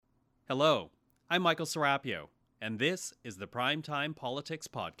Hello, I'm Michael Serapio, and this is the Primetime Politics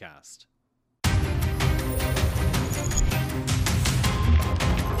Podcast.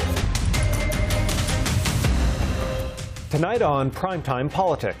 Tonight on Primetime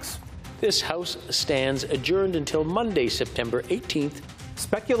Politics. This House stands adjourned until Monday, September 18th.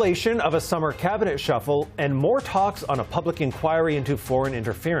 Speculation of a summer cabinet shuffle and more talks on a public inquiry into foreign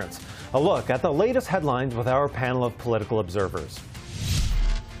interference. A look at the latest headlines with our panel of political observers.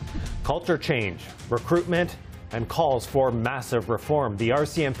 Culture change, recruitment, and calls for massive reform. The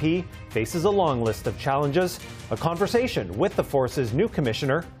RCMP faces a long list of challenges. A conversation with the force's new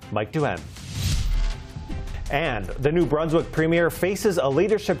commissioner, Mike Duheme. And the new Brunswick Premier faces a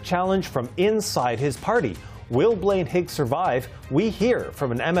leadership challenge from inside his party. Will Blaine Higgs survive? We hear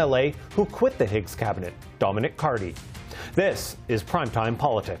from an MLA who quit the Higgs cabinet, Dominic Cardy. This is Primetime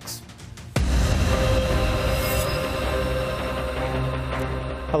Politics.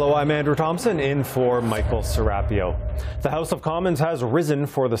 Hello, I'm Andrew Thomson, in for Michael Serapio. The House of Commons has risen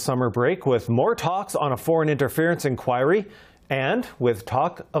for the summer break with more talks on a foreign interference inquiry and with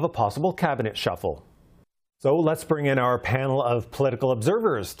talk of a possible cabinet shuffle. So let's bring in our panel of political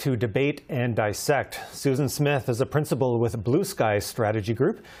observers to debate and dissect. Susan Smith is a principal with Blue Sky Strategy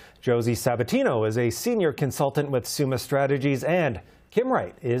Group. Josie Sabatino is a senior consultant with Summa Strategies. And Kim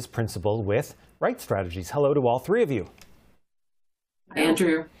Wright is principal with Wright Strategies. Hello to all three of you. Hi,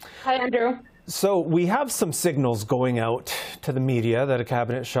 Andrew. Hi, Andrew. So we have some signals going out to the media that a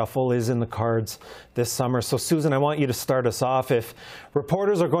cabinet shuffle is in the cards this summer. So Susan, I want you to start us off. If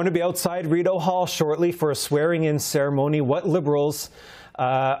reporters are going to be outside Rideau Hall shortly for a swearing-in ceremony, what Liberals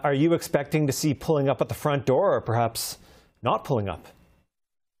are you expecting to see pulling up at the front door, or perhaps not pulling up?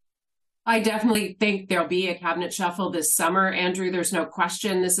 I definitely think there'll be a cabinet shuffle this summer. Andrew, there's no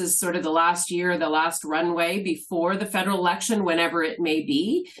question. This is sort of the last year, the last runway before the federal election, whenever it may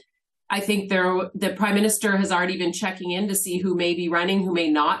be. I think the Prime Minister has already been checking in to see who may be running, who may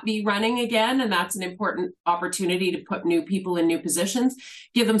not be running again. And that's an important opportunity to put new people in new positions,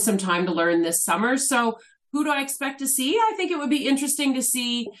 give them some time to learn this summer. So who do I expect to see? I think it would be interesting to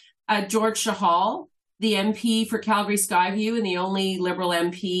see George Shahal, the MP for Calgary Skyview and the only Liberal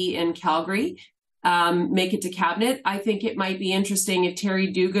MP in Calgary, make it to cabinet. I think it might be interesting if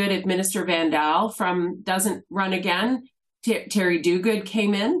Terry Duguid, if Minister Van Daal doesn't run again, Terry Duguid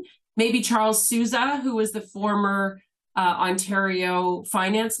came in. Maybe Charles Sousa, who was the former Ontario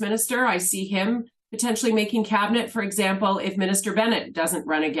finance minister. I see him potentially making cabinet. For example, if Minister Bennett doesn't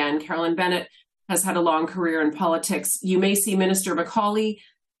run again, Carolyn Bennett has had a long career in politics. You may see Minister Macaulay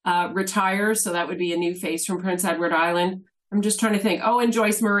retire, so that would be a new face from Prince Edward Island. I'm just trying to think. Oh, and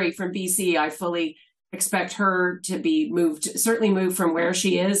Joyce Murray from BC. I fully expect her to be certainly moved from where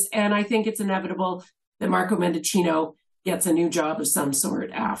she is. And I think it's inevitable that Marco Mendicino gets a new job of some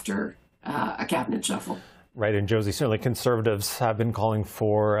sort after a cabinet shuffle. Right, and Josie, certainly Conservatives have been calling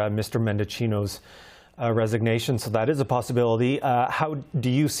for Mr. Mendicino's resignation, so that is a possibility. How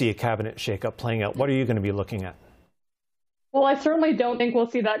do you see a cabinet shakeup playing out? What are you going to be looking at? Well, I certainly don't think we'll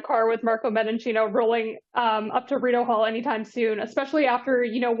see that car with Marco Mendicino rolling up to Rideau Hall anytime soon, especially after,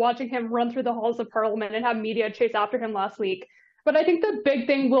 watching him run through the halls of Parliament and have media chase after him last week. But I think the big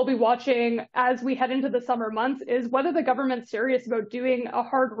thing we'll be watching as we head into the summer months is whether the government's serious about doing a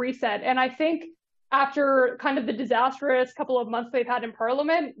hard reset. And I think after kind of the disastrous couple of months they've had in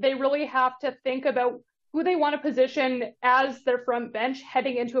Parliament, they really have to think about who they want to position as their front bench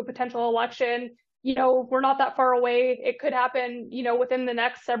heading into a potential election. We're not that far away. It could happen, within the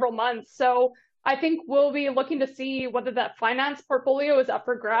next several months. So I think we'll be looking to see whether that finance portfolio is up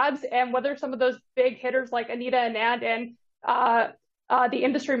for grabs and whether some of those big hitters like Anita Anand and the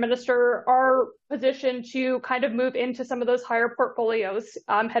industry minister are positioned to kind of move into some of those higher portfolios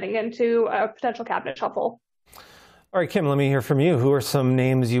heading into a potential cabinet shuffle. All right, Kim, let me hear from you. Who are some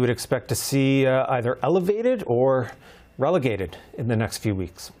names you would expect to see either elevated or relegated in the next few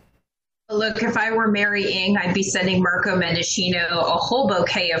weeks? Look, if I were Mary Ng, I'd be sending Marco Mendicino a whole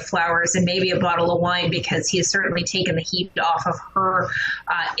bouquet of flowers and maybe a bottle of wine, because he has certainly taken the heat off of her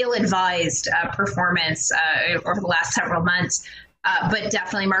ill-advised performance over the last several months. But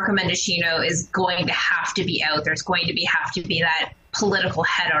definitely Marco Mendicino is going to have to be out. There's going to have to be that political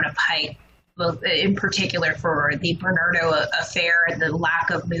head on a pike, in particular for the Bernardo affair and the lack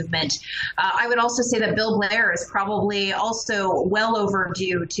of movement. I would also say that Bill Blair is probably also well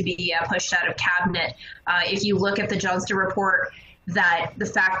overdue to be pushed out of cabinet. If you look at the Johnston report, that the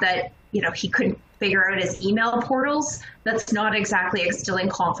fact that he couldn't figure out his email portals. That's not exactly instilling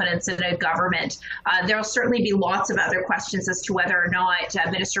confidence in a government. There'll certainly be lots of other questions as to whether or not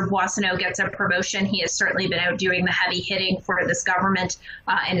Minister Boissonnault gets a promotion. He has certainly been out doing the heavy hitting for this government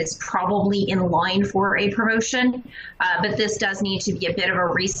and is probably in line for a promotion. But this does need to be a bit of a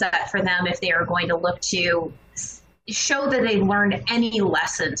reset for them if they are going to look to show that they learned any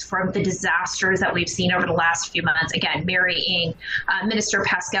lessons from the disasters that we've seen over the last few months. Again, Mary Ng, Minister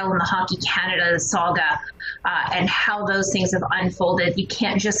Pascal and the Hockey Canada saga, and how those things have unfolded. You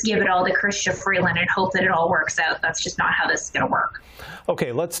can't just give it all to Chrystia Freeland and hope that it all works out. That's just not how this is going to work.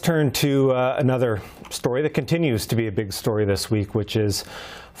 Okay, let's turn to another story that continues to be a big story this week, which is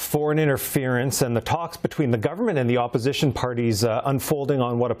foreign interference and the talks between the government and the opposition parties unfolding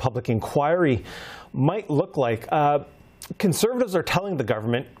on what a public inquiry might look like. Conservatives are telling the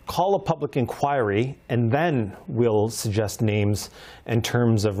government, call a public inquiry, and then we'll suggest names and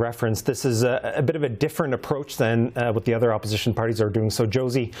terms of reference. This is a bit of a different approach than what the other opposition parties are doing. So,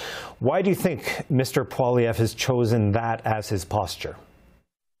 Josie, why do you think Mr. Poilievre has chosen that as his posture?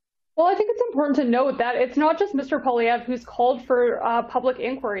 Well, I think it's important to note that it's not just Mr. Poilievre who's called for public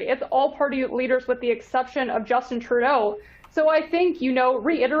inquiry. It's all party leaders with the exception of Justin Trudeau. So I think,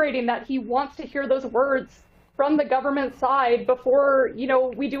 reiterating that he wants to hear those words from the government side before,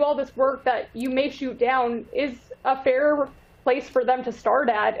 we do all this work that you may shoot down is a fair place for them to start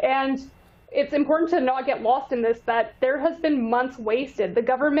at. And it's important to not get lost in this, that there has been months wasted. The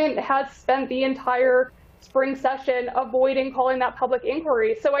government has spent the entire spring session avoiding calling that public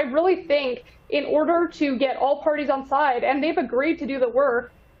inquiry. So I really think in order to get all parties on side, and they've agreed to do the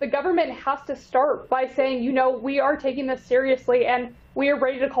work, the government has to start by saying, we are taking this seriously and we are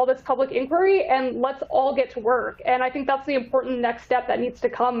ready to call this public inquiry and let's all get to work. And I think that's the important next step that needs to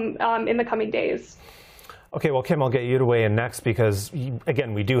come in the coming days. Okay, well, Kim, I'll get you to weigh in next because,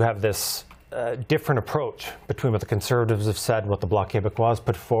 again, we do have this different approach between what the Conservatives have said, what the Bloc Québécois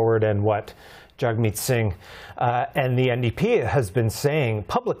put forward, and what Jagmeet Singh and the NDP has been saying,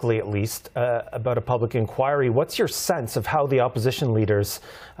 publicly at least, about a public inquiry. What's your sense of how the opposition leaders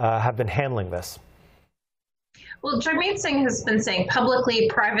have been handling this? Well, Jagmeet Singh has been saying publicly,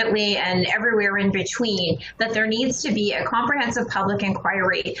 privately, and everywhere in between that there needs to be a comprehensive public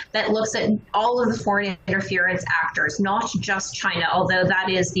inquiry that looks at all of the foreign interference actors, not just China, although that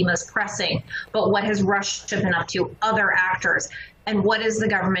is the most pressing, but what has rushed up to other actors. And what is the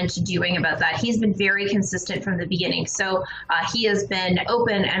government doing about that? He's been very consistent from the beginning. So he has been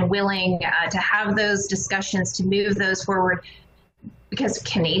open and willing to have those discussions, to move those forward, because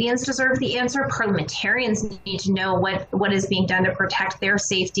Canadians deserve the answer. Parliamentarians need to know what is being done to protect their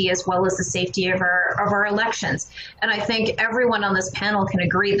safety as well as the safety of our elections. And I think everyone on this panel can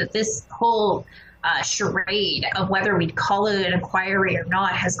agree that this whole charade of whether we'd call it an inquiry or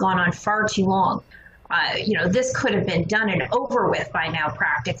not has gone on far too long. This could have been done and over with by now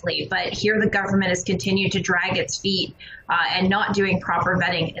practically, but here the government has continued to drag its feet and not doing proper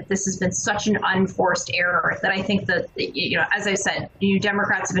vetting. This has been such an unforced error that I think that, as I said,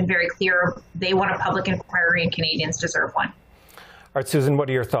 Democrats have been very clear. They want a public inquiry and Canadians deserve one. All right, Susan, what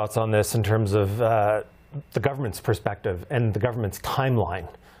are your thoughts on this in terms of the government's perspective and the government's timeline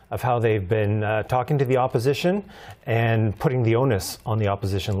of how they've been talking to the opposition and putting the onus on the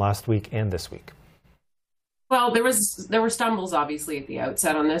opposition last week and this week? Well, there were stumbles, obviously, at the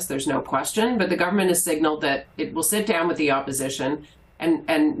outset on this. There's no question. But the government has signaled that it will sit down with the opposition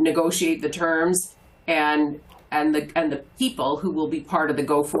and negotiate the terms and the people who will be part of the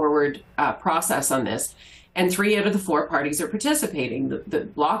go forward process on this. And 3 out of the 4 parties are participating. The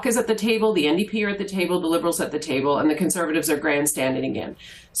Bloc is at the table, the NDP are at the table, the Liberals at the table, and the Conservatives are grandstanding again.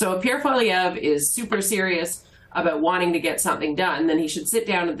 So if Pierre Poilievre is super serious about wanting to get something done, then he should sit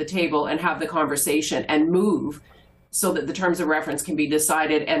down at the table and have the conversation and move so that the terms of reference can be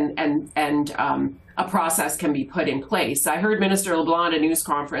decided and a process can be put in place. I heard Minister LeBlanc at a news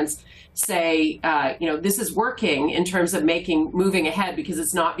conference say, this is working in terms of moving ahead because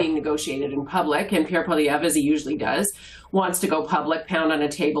it's not being negotiated in public. And Pierre Poilievre, as he usually does, wants to go public, pound on a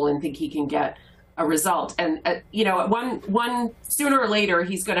table, and think he can get a result. And one sooner or later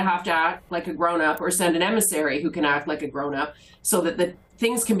he's going to have to act like a grown-up or send an emissary who can act like a grown-up so that the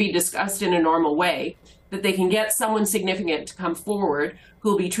things can be discussed in a normal way, that they can get someone significant to come forward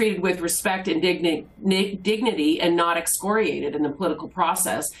who will be treated with respect and dignity and not excoriated in the political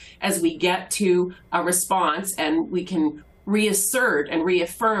process as we get to a response and we can reassert and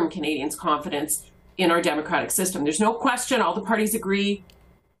reaffirm Canadians' confidence in our democratic system. There's no question, all the parties agree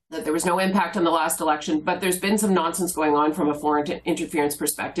that there was no impact on the last election, but there's been some nonsense going on from a foreign interference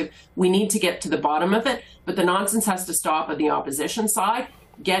perspective. We need to get to the bottom of it, but the nonsense has to stop on the opposition side.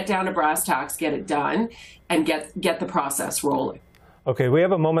 get down to brass tacks, get it done, and get the process rolling. Okay, we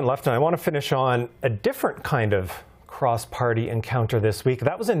have a moment left, and I want to finish on a different kind of cross-party encounter this week.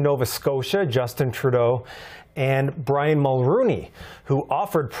 That was in Nova Scotia. Justin Trudeau and Brian Mulroney, who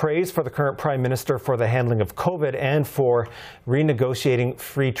offered praise for the current Prime Minister for the handling of COVID and for renegotiating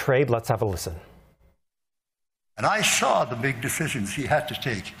free trade. Let's have a listen. And I saw the big decisions he had to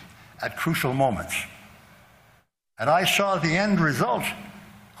take at crucial moments. And I saw the end result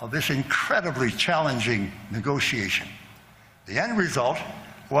of this incredibly challenging negotiation. The end result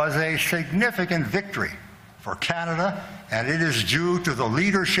was a significant victory for Canada, and it is due to the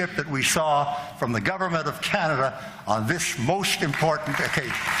leadership that we saw from the Government of Canada on this most important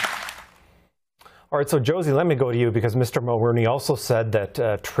occasion. All right, so Josie, let me go to you, because Mr. Mulroney also said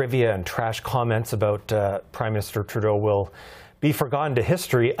that trivia and trash comments about Prime Minister Trudeau will be forgotten to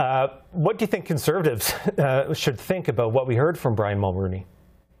history. What do you think Conservatives should think about what we heard from Brian Mulroney?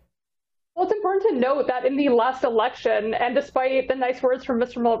 Well, it's important to note that in the last election, and despite the nice words from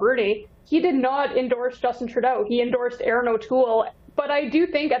Mr. Mulroney, he did not endorse Justin Trudeau. He endorsed Erin O'Toole. But I do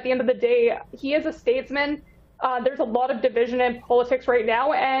think at the end of the day, he is a statesman. There's a lot of division in politics right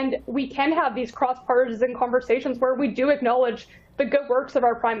now, and we can have these cross-partisan conversations where we do acknowledge the good works of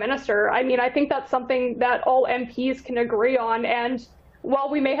our Prime Minister. I mean, I think that's something that all MPs can agree on. And while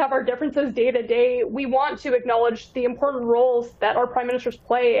we may have our differences day to day, we want to acknowledge the important roles that our prime ministers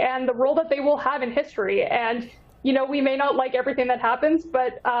play and the role that they will have in history. And, you know, we may not like everything that happens,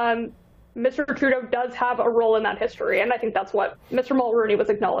 but Mr. Trudeau does have a role in that history. And I think that's what Mr. Mulroney was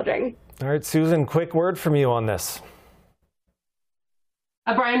acknowledging. All right, Susan, quick word from you on this.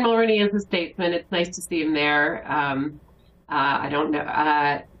 Brian Mulroney is a statesman. It's nice to see him there. I don't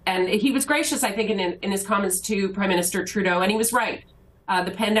know. And he was gracious, I think, in his comments to Prime Minister Trudeau, and he was right.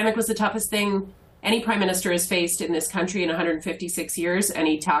 The pandemic was the toughest thing any prime minister has faced in this country in 156 years, and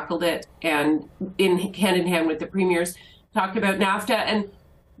he tackled it, and hand in hand with the premiers, talked about NAFTA. And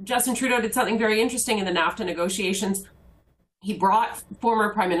Justin Trudeau did something very interesting in the NAFTA negotiations. He brought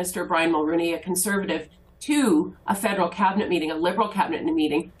former Prime Minister Brian Mulroney, a Conservative, to a federal cabinet meeting, a Liberal cabinet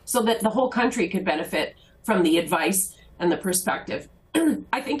meeting, so that the whole country could benefit from the advice and the perspective.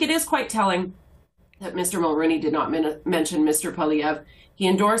 I think it is quite telling that Mr. Mulroney did not mention Mr. Poilievre. He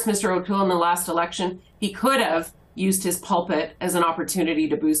endorsed Mr. O'Toole in the last election. He could have used his pulpit as an opportunity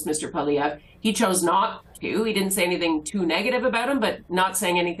to boost Mr. Poilievre. He chose not to. He didn't say anything too negative about him, but not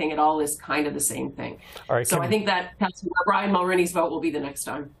saying anything at all is kind of the same thing. All right, so Kim, I think that's where Brian Mulroney's vote will be the next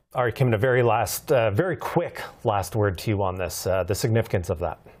time. All right, Kim, a very quick last word to you on this, the significance of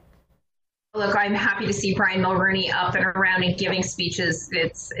that. Look, I'm happy to see Brian Mulroney up and around and giving speeches.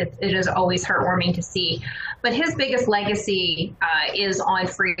 It is always heartwarming to see. But his biggest legacy is on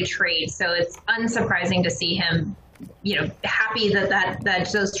free trade. So it's unsurprising to see him, happy that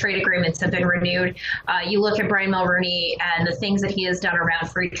those trade agreements have been renewed. You look at Brian Mulroney and the things that he has done around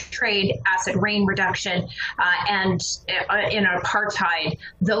free trade, acid rain reduction, and in apartheid.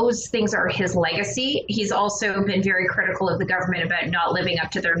 Those things are his legacy. He's also been very critical of the government about not living up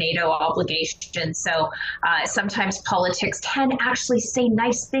to their NATO obligations. So sometimes politics can actually say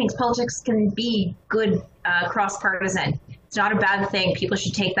nice things. Politics can be good cross-partisan. It's not a bad thing. People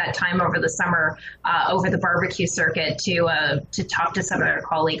should take that time over the summer, over the barbecue circuit, to talk to some of their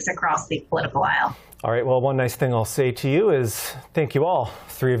colleagues across the political aisle. All right. Well, one nice thing I'll say to you is thank you all,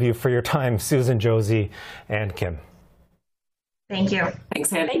 three of you, for your time, Susan, Josie, and Kim. Thank you.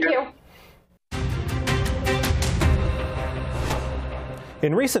 Thanks, Andrew. Thank you.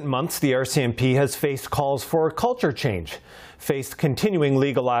 In recent months, the RCMP has faced calls for culture change, faced continuing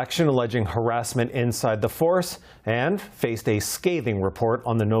legal action alleging harassment inside the force, and faced a scathing report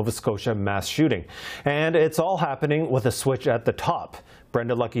on the Nova Scotia mass shooting. And it's all happening with a switch at the top.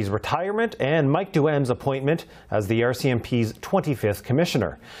 Brenda Lucky's retirement and Mike Duheme's appointment as the RCMP's 25th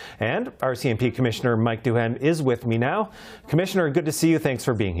commissioner. And RCMP Commissioner Mike Duheme is with me now. Commissioner, good to see you. Thanks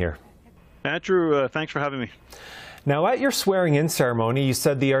for being here. Andrew, thanks for having me. Now, at your swearing-in ceremony, you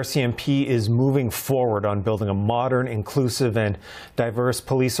said the RCMP is moving forward on building a modern, inclusive and diverse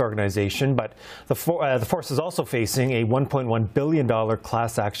police organization, but the force is also facing a $1.1 billion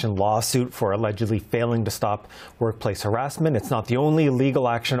class action lawsuit for allegedly failing to stop workplace harassment. It's not the only legal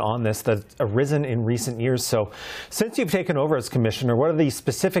action on this that's arisen in recent years. So since you've taken over as commissioner, what are the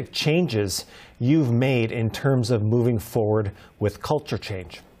specific changes you've made in terms of moving forward with culture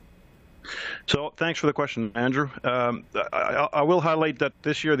change? So thanks for the question, Andrew. I will highlight that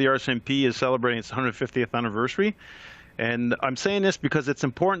this year the RCMP is celebrating its 150th anniversary. And I'm saying this because it's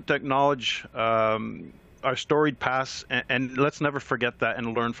important to acknowledge our storied past, and let's never forget that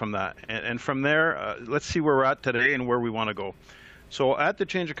and learn from that. And from there, let's see where we're at today and where we want to go. So at the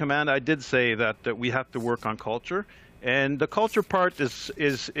change of command, I did say that we have to work on culture. And the culture part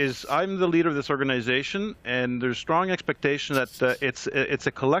is I'm the leader of this organization, and there's strong expectation that it's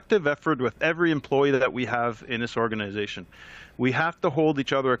a collective effort with every employee that we have in this organization. We have to hold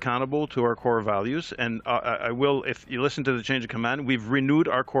each other accountable to our core values, and I will, if you listen to the change of command, we've renewed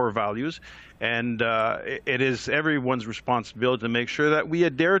our core values, and it is everyone's responsibility to make sure that we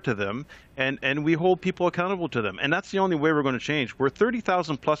adhere to them and we hold people accountable to them. And that's the only way we're going to change. We're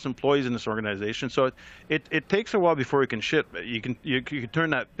 30,000 plus employees in this organization, so it takes a while before we can ship. You can turn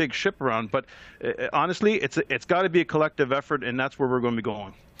that big ship around, but honestly, it's got to be a collective effort, and that's where we're going to be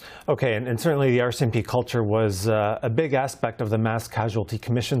going. Okay, and certainly the RCMP culture was a big aspect of the Mass Casualty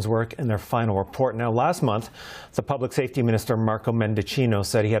Commission's work in their final report. Now, last month, the Public Safety Minister, Marco Mendicino,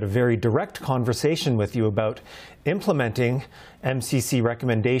 said he had a very direct conversation with you about implementing MCC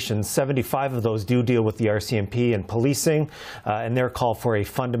recommendations. 75 of those do deal with the RCMP and policing, and their call for a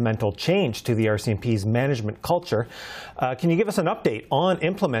fundamental change to the RCMP's management culture. Can you give us an update on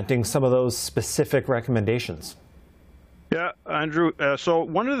implementing some of those specific recommendations? Yeah, Andrew. So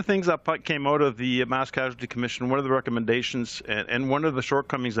one of the things that came out of the Mass Casualty Commission, one of the recommendations and one of the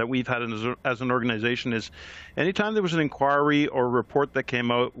shortcomings that we've had as an organization is anytime there was an inquiry or report that came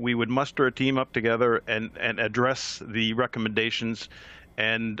out, we would muster a team up together and address the recommendations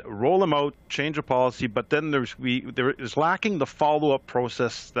and roll them out, change a policy, but then there is lacking the follow-up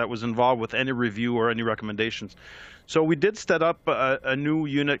process that was involved with any review or any recommendations. So we did set up a new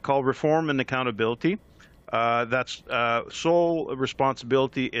unit called Reform and Accountability. That's sole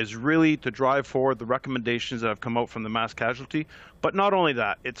responsibility is really to drive forward the recommendations that have come out from the mass casualty. But not only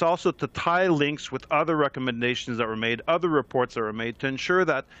that, it's also to tie links with other recommendations that were made, other reports that were made, to ensure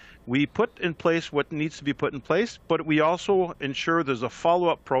that we put in place what needs to be put in place, but we also ensure there's a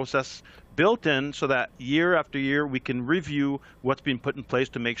follow-up process built in so that year after year we can review what's been put in place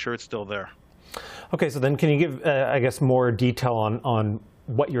to make sure it's still there. Okay, so then can you give, I guess, more detail on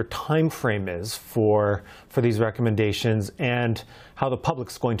what your time frame is for these recommendations and how the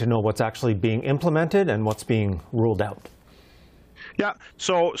public's going to know what's actually being implemented and what's being ruled out? Yeah,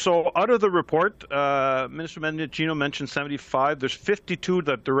 so out of the report, Minister Mendicino mentioned 75. There's 52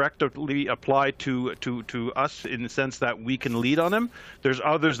 that directly apply to us in the sense that we can lead on them. There's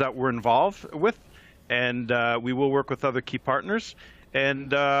others that we're involved with, and we will work with other key partners. And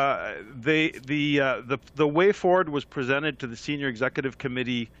the way forward was presented to the Senior Executive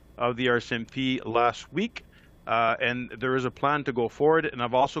Committee of the RCMP last week, and there is a plan to go forward. And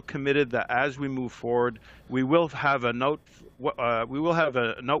I've also committed that as we move forward, we will have an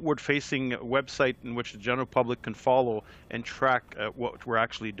outward-facing website in which the general public can follow and track what we're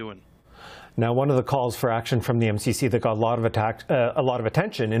actually doing. Now, one of the calls for action from the MCC that got a lot of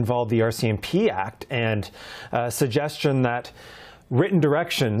attention involved the RCMP Act and a suggestion that written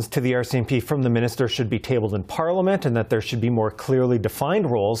directions to the RCMP from the minister should be tabled in Parliament and that there should be more clearly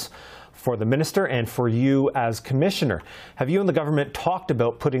defined roles for the minister and for you as commissioner. Have you and the government talked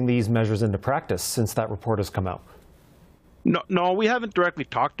about putting these measures into practice since that report has come out? No, we haven't directly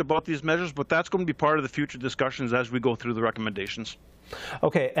talked about these measures, but that's going to be part of the future discussions as we go through the recommendations.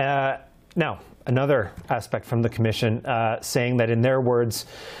 Okay. Now, another aspect from the Commission saying that, in their words,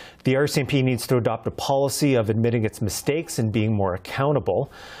 the RCMP needs to adopt a policy of admitting its mistakes and being more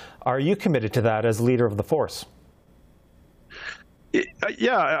accountable. Are you committed to that as leader of the force?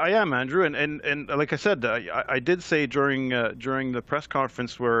 Yeah, I am, Andrew, and like I said, I did say during the press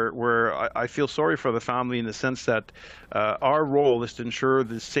conference where I feel sorry for the family in the sense that our role is to ensure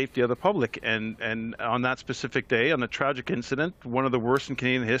the safety of the public, and on that specific day, on a tragic incident, one of the worst in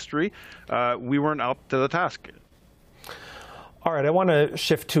Canadian history, we weren't up to the task. All right, I want to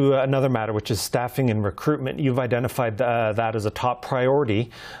shift to another matter, which is staffing and recruitment. You've identified that as a top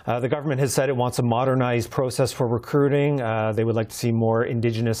priority. The government has said it wants a modernized process for recruiting. They would like to see more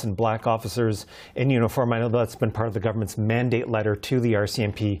Indigenous and Black officers in uniform. I know that's been part of the government's mandate letter to the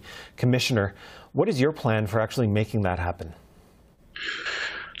RCMP Commissioner. What is your plan for actually making that happen?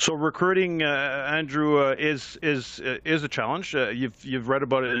 So recruiting, Andrew, is a challenge. You've read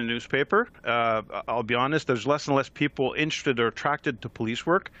about it in the newspaper. I'll be honest, there's less and less people interested or attracted to police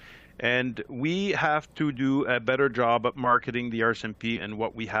work, and we have to do a better job at marketing the RCMP and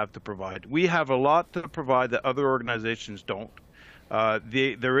what we have to provide. We have a lot to provide that other organizations don't.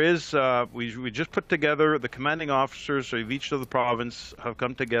 We just put together, the commanding officers of each of the province have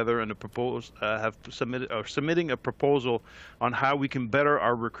come together and submitting a proposal on how we can better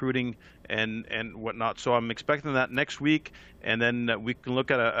our recruiting and whatnot. So I'm expecting that next week, and then we can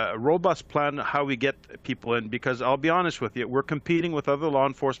look at a robust plan how we get people in, because I'll be honest with you, we're competing with other law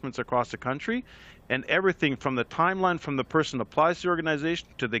enforcements across the country, and everything from the timeline from the person applies to the organization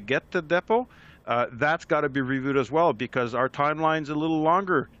to they get to depot, that's got to be reviewed as well, because our timeline's a little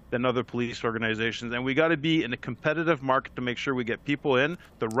longer than other police organizations, and we got to be in a competitive market to make sure we get people in,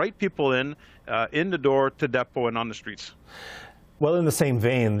 the right people in the door to depot and on the streets. Well, in the same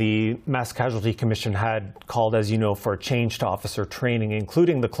vein, the Mass Casualty Commission had called, as you know, for a change to officer training,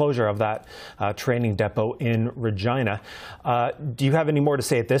 including the closure of that training depot in Regina. Do you have any more to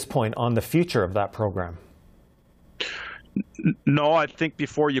say at this point on the future of that program? No, I think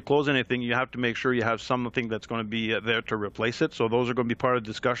before you close anything, you have to make sure you have something that's going to be there to replace it. So those are going to be part of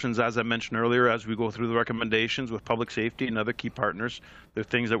discussions, as I mentioned earlier, as we go through the recommendations with public safety and other key partners. They're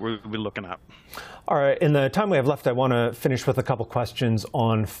things that we'll be looking at. All right. In the time we have left, I want to finish with a couple questions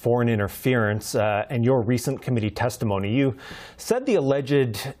on foreign interference and your recent committee testimony. You said the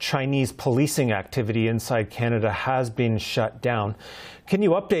alleged Chinese policing activity inside Canada has been shut down. Can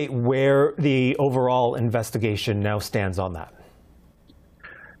you update where the overall investigation now stands on that?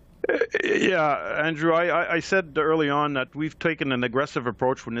 Yeah, Andrew, I said early on that we've taken an aggressive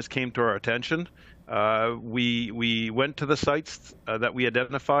approach when this came to our attention. We went to the sites that we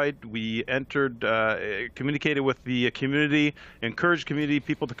identified. We entered, communicated with the community, encouraged community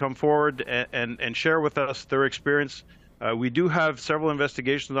people to come forward and share with us their experience. We do have several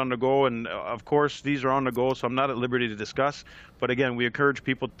investigations on the go, and of course these are on the go, so I'm not at liberty to discuss. But again, we encourage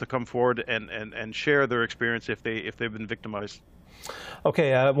people to come forward and share their experience if they've been victimized.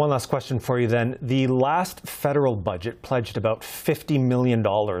 Okay, one last question for you then. The last federal budget pledged about $50 million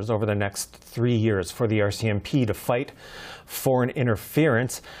over the next 3 years for the RCMP to fight foreign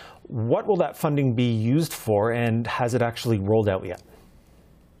interference. What will that funding be used for, and has it actually rolled out yet?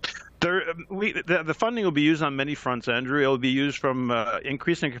 The funding will be used on many fronts, Andrew. It will be used from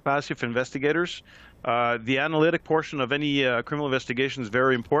increasing capacity for investigators. The analytic portion of any criminal investigation is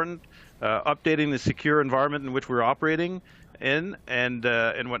very important. Updating the secure environment in which we're operating in and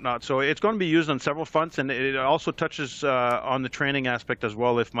whatnot. So it's going to be used on several fronts, and it also touches on the training aspect as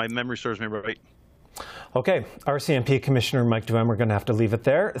well, if my memory serves me right. Okay, RCMP Commissioner Mike Duheme, we're going to have to leave it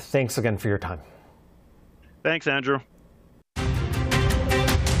there. Thanks again for your time. Thanks, Andrew.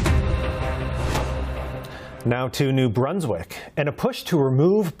 Now to New Brunswick, and a push to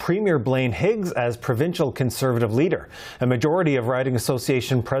remove Premier Blaine Higgs as provincial Conservative leader. A majority of Riding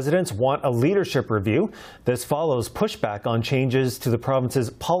Association presidents want a leadership review. This follows pushback on changes to the province's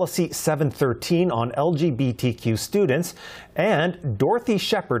Policy 713 on LGBTQ students, and Dorothy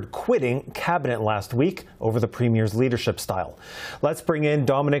Shepherd quitting cabinet last week over the Premier's leadership style. Let's bring in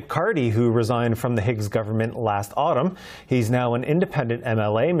Dominic Cardy, who resigned from the Higgs government last autumn. He's now an independent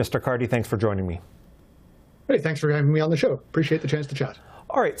MLA. Mr. Cardy, thanks for joining me. Hey, thanks for having me on the show. Appreciate the chance to chat.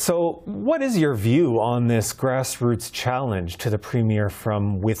 All right, so what is your view on this grassroots challenge to the Premier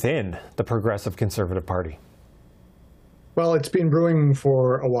from within the Progressive Conservative Party? Well, it's been brewing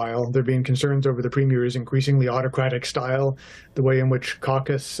for a while. There have been concerns over the Premier's increasingly autocratic style, the way in which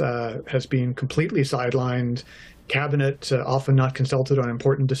caucus has been completely sidelined, cabinet often not consulted on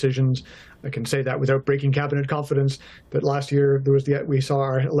important decisions. I can say that without breaking cabinet confidence, but last year we saw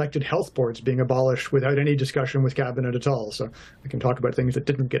our elected health boards being abolished without any discussion with cabinet at all. So we can talk about things that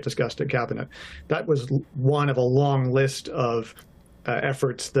didn't get discussed at cabinet. That was one of a long list of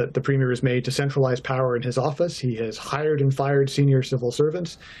efforts that the Premier has made to centralize power in his office. He has hired and fired senior civil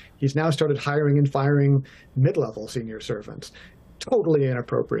servants. He's now started hiring and firing mid-level senior servants. Totally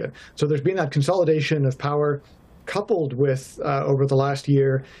inappropriate. So there's been that consolidation of power, coupled with, over the last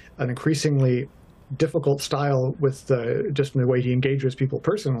year, an increasingly difficult style with just in the way he engages people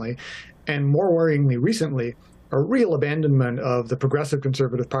personally, and more worryingly recently, a real abandonment of the Progressive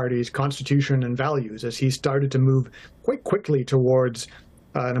Conservative Party's constitution and values as he started to move quite quickly towards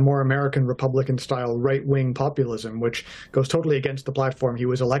a more American Republican-style right-wing populism, which goes totally against the platform he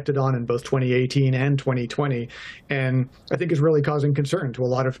was elected on in both 2018 and 2020, and I think is really causing concern to a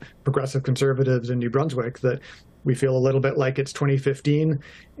lot of progressive conservatives in New Brunswick that we feel a little bit like it's 2015,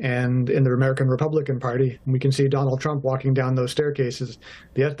 and in the American Republican Party, we can see Donald Trump walking down those staircases,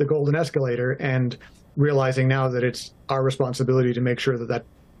 the golden escalator, and realizing now that it's our responsibility to make sure that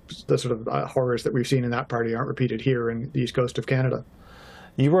the sort of horrors that we've seen in that party aren't repeated here in the east coast of Canada.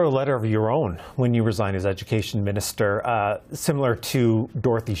 You wrote a letter of your own when you resigned as education minister, similar to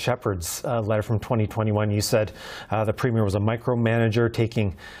Dorothy Shepherd's letter from 2021. You said the Premier was a micromanager,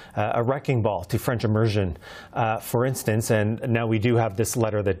 taking a wrecking ball to French immersion, for instance. And now we do have this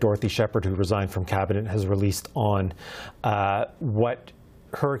letter that Dorothy Shepherd, who resigned from cabinet, has released on what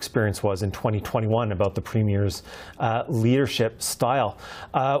her experience was in 2021 about the Premier's leadership style.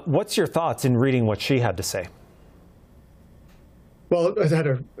 What's your thoughts in reading what she had to say? Well, I had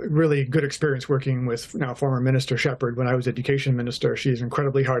a really good experience working with now former Minister Shepherd when I was education minister. She's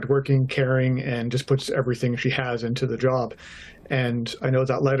incredibly hardworking, caring, and just puts everything she has into the job. And I know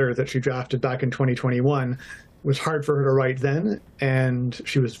that letter that she drafted back in 2021 was hard for her to write then, and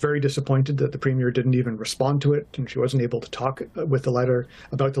she was very disappointed that the Premier didn't even respond to it, and she wasn't able to talk about the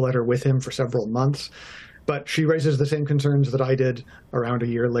letter with him for several months. But she raises the same concerns that I did around a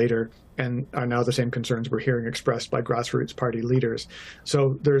year later, and are now the same concerns we're hearing expressed by grassroots party leaders.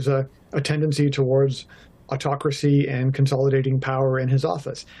 So there's a tendency towards autocracy and consolidating power in his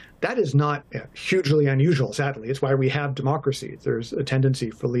office. That is not hugely unusual, sadly. It's why we have democracy. There's a tendency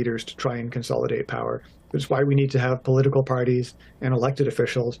for leaders to try and consolidate power. It's why we need to have political parties and elected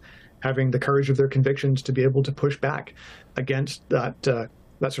officials having the courage of their convictions to be able to push back against that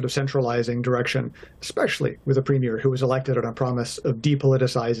sort of centralizing direction, especially with a Premier who was elected on a promise of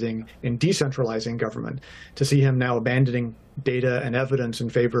depoliticizing and decentralizing government. To see him now abandoning data and evidence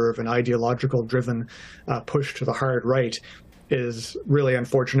in favor of an ideological-driven push to the hard right is really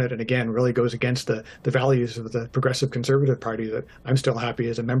unfortunate, and again, really goes against the values of the Progressive Conservative Party that I'm still happy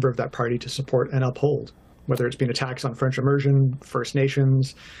as a member of that party to support and uphold. Whether it's been attacks on French immersion, First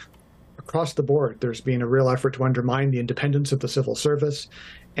Nations, across the board, there's been a real effort to undermine the independence of the civil service,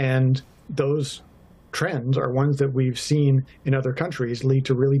 and those trends are ones that we've seen in other countries lead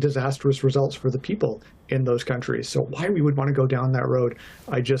to really disastrous results for the people in those countries. So why we would want to go down that road,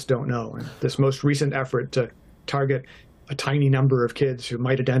 I just don't know. And this most recent effort to target a tiny number of kids who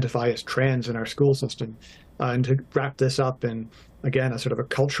might identify as trans in our school system, and to wrap this up in, again, a sort of a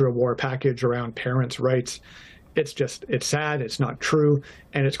culture war package around parents' rights, it's sad, it's not true,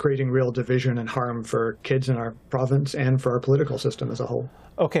 and it's creating real division and harm for kids in our province and for our political system as a whole.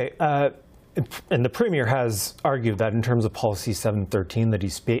 Okay, and the Premier has argued that in terms of Policy 713, that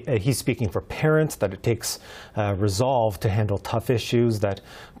he's speaking for parents, that it takes resolve to handle tough issues, that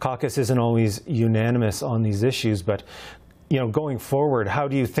caucus isn't always unanimous on these issues, but going forward, how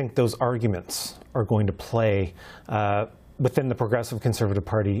do you think those arguments are going to play within the Progressive Conservative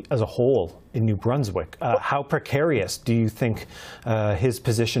Party as a whole in New Brunswick? How precarious do you think his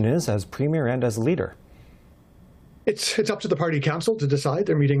position is as Premier and as leader? It's up to the party council to decide.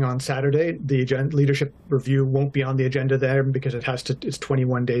 They're meeting on Saturday. The leadership review won't be on the agenda there because it's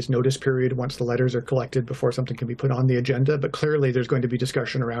 21 days notice period once the letters are collected before something can be put on the agenda. But clearly there's going to be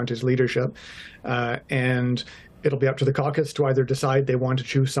discussion around his leadership. And it'll be up to the caucus to either decide they want to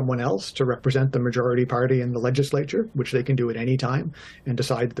choose someone else to represent the majority party in the legislature, which they can do at any time, and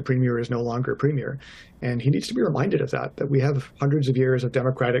decide that the Premier is no longer Premier. And he needs to be reminded of that we have hundreds of years of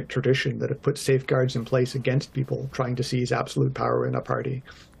democratic tradition that have put safeguards in place against people trying to seize absolute power in a party.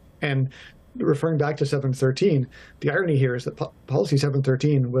 And referring back to 713, the irony here is that Policy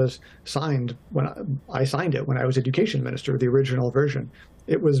 713 was signed when I signed it when I was education minister, the original version.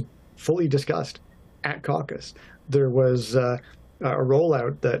 It was fully discussed at caucus. There was a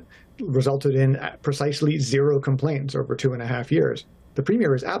rollout that resulted in precisely 0 complaints over 2.5 years. The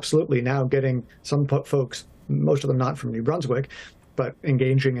Premier is absolutely now getting some folks, most of them not from New Brunswick, but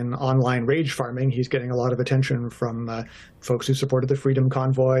engaging in online rage farming. He's getting a lot of attention from folks who supported the Freedom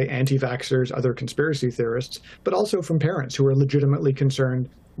Convoy, anti-vaxxers, other conspiracy theorists, but also from parents who are legitimately concerned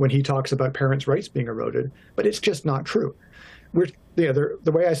when he talks about parents' rights being eroded. But it's just not true.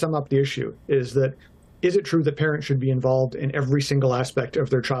 The way I sum up the issue is that, is it true that parents should be involved in every single aspect of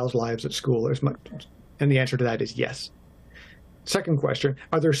their child's lives at school? And the answer to that is yes. Second question,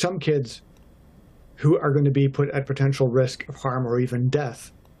 are there some kids who are going to be put at potential risk of harm or even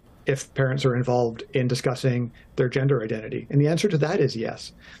death if parents are involved in discussing their gender identity? And the answer to that is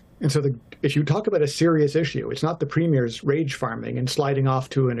yes. And so if you talk about a serious issue, it's not the Premier's rage farming and sliding off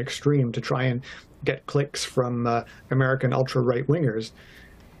to an extreme to try and get clicks from American ultra-right wingers.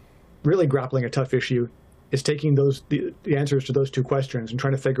 Really grappling a tough issue is taking the answers to those two questions and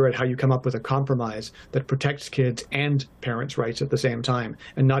trying to figure out how you come up with a compromise that protects kids and parents' rights at the same time,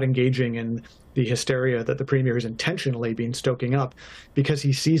 and not engaging in the hysteria that the Premier has intentionally been stoking up because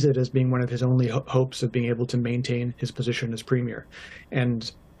he sees it as being one of his only hopes of being able to maintain his position as Premier.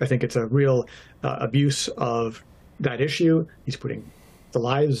 And I think it's a real abuse of that issue. He's putting the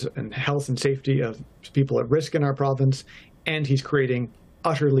lives and health and safety of people at risk in our province, and he's creating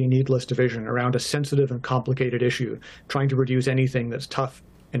utterly needless division around a sensitive and complicated issue. Trying to reduce anything that's tough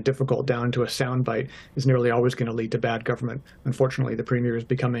and difficult down to a soundbite is nearly always going to lead to bad government. Unfortunately, the Premier is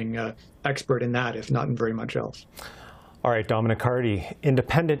becoming expert in that, if not in very much else. All right, Dominic Cardy,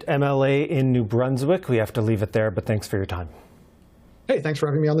 independent MLA in New Brunswick. We have to leave it there, but thanks for your time. Hey, thanks for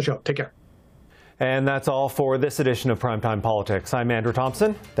having me on the show. Take care. And that's all for this edition of Primetime Politics. I'm Andrew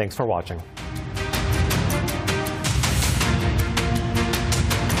Thomson. Thanks for watching.